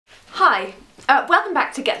Hi, welcome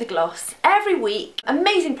back to Get the Gloss. Every week,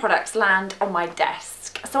 amazing products land on my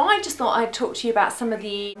desk. So I just thought I'd talk to you about some of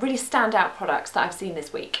the really standout products that I've seen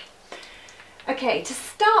this week. Okay, to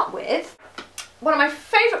start with, one of my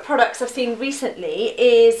favourite products I've seen recently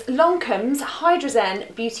is Lancome's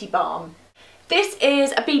Hydrozen Beauty Balm. This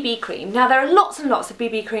is a BB cream. Now there are lots and lots of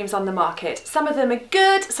BB creams on the market. Some of them are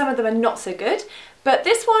good, some of them are not so good, but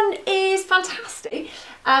this one is fantastic.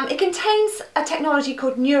 It contains a technology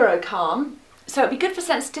called NeuroCalm, so it'd be good for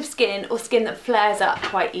sensitive skin or skin that flares up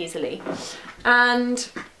quite easily. And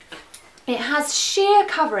it has sheer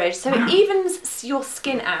coverage, so it evens your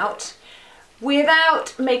skin out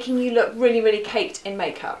without making you look really caked in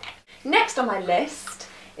makeup. Next on my list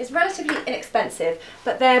is relatively inexpensive,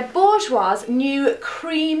 but they're Bourjois' new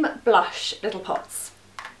cream blush little pots.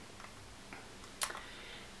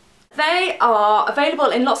 They are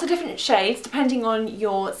available in lots of different shades depending on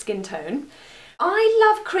your skin tone.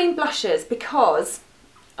 I love cream blushes because,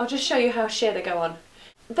 I'll just show you how sheer they go on.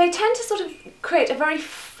 They tend to sort of create a very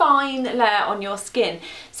fine layer on your skin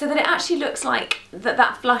so that it actually looks like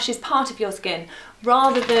that blush is part of your skin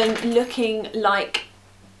rather than looking like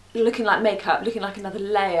makeup, looking like another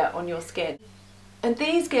layer on your skin. And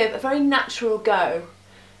these give a very natural go.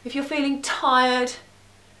 If you're feeling tired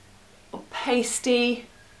or pasty,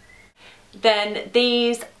 then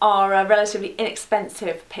these are a relatively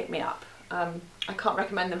inexpensive pick-me-up. I can't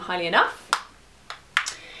recommend them highly enough.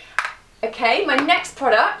 Okay, my next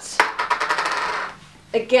product,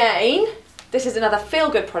 again, this is another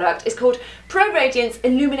feel-good product, it's called Pro Radiance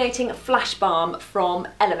Illuminating Flash Balm from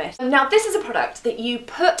Elemis. Now this is a product that you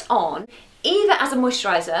put on either as a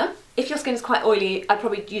moisturiser. If your skin is quite oily, I'd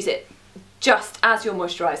probably use it just as your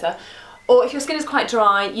moisturiser, or if your skin is quite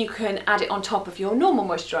dry, you can add it on top of your normal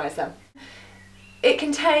moisturiser. It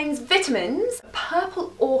contains vitamins,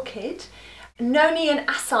 purple orchid, noni and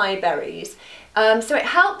acai berries, so it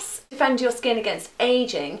helps defend your skin against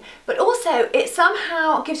aging, but also it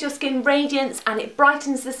somehow gives your skin radiance and it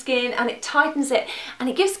brightens the skin and it tightens it and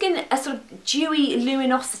it gives skin a sort of dewy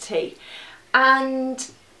luminosity. And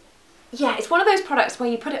yeah, it's one of those products where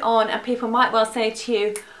you put it on and people might well say to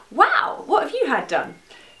you, wow, what have you had done?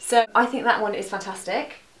 So I think that one is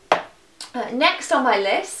fantastic. Next on my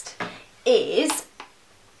list is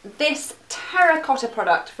this terracotta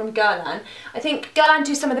product from Guerlain. I think Guerlain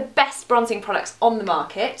do some of the best bronzing products on the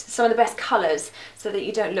market, some of the best colours so that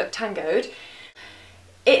you don't look tangoed.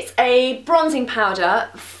 It's a bronzing powder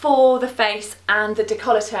for the face and the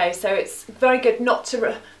décolleté, so it's very good not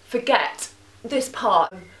to forget this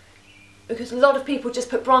part, because a lot of people just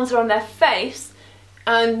put bronzer on their face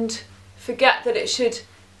and forget that it should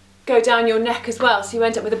go down your neck as well, so you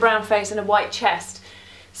end up with a brown face and a white chest.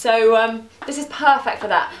 So this is perfect for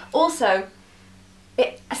that. Also,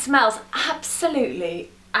 it smells absolutely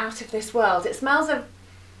out of this world. It smells of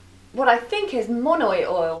what I think is monoid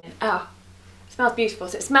oil. Oh, it smells beautiful.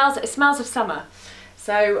 So it smells of summer.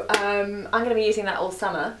 So I'm going to be using that all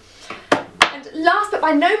summer. And last but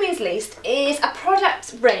by no means least is a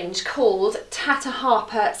product range called Tata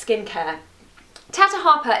Harper Skincare. Tata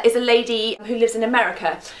Harper is a lady who lives in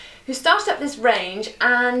America who started up this range,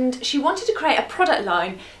 and she wanted to create a product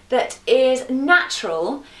line that is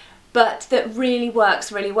natural but that really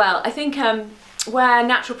works really well. I think where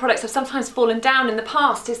natural products have sometimes fallen down in the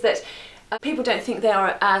past is that people don't think they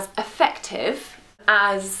are as effective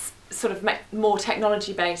as sort of more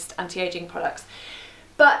technology-based anti-aging products.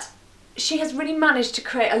 But she has really managed to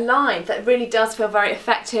create a line that really does feel very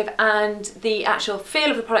effective, and the actual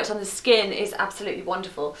feel of the product on the skin is absolutely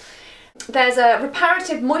wonderful. There's a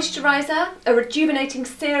reparative moisturiser, a rejuvenating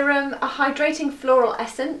serum, a hydrating floral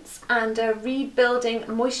essence and a rebuilding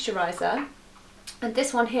moisturiser. And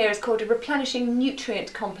this one here is called a replenishing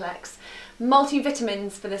nutrient complex,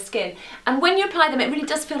 multivitamins for the skin. And when you apply them, it really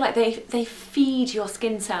does feel like they feed your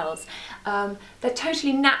skin cells. They're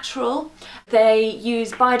totally natural, they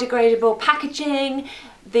use biodegradable packaging.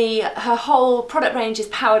 Her whole product range is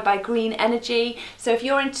powered by green energy, so if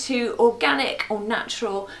you're into organic or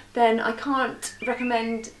natural, then I can't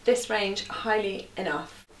recommend this range highly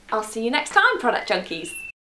enough. I'll see you next time, product junkies.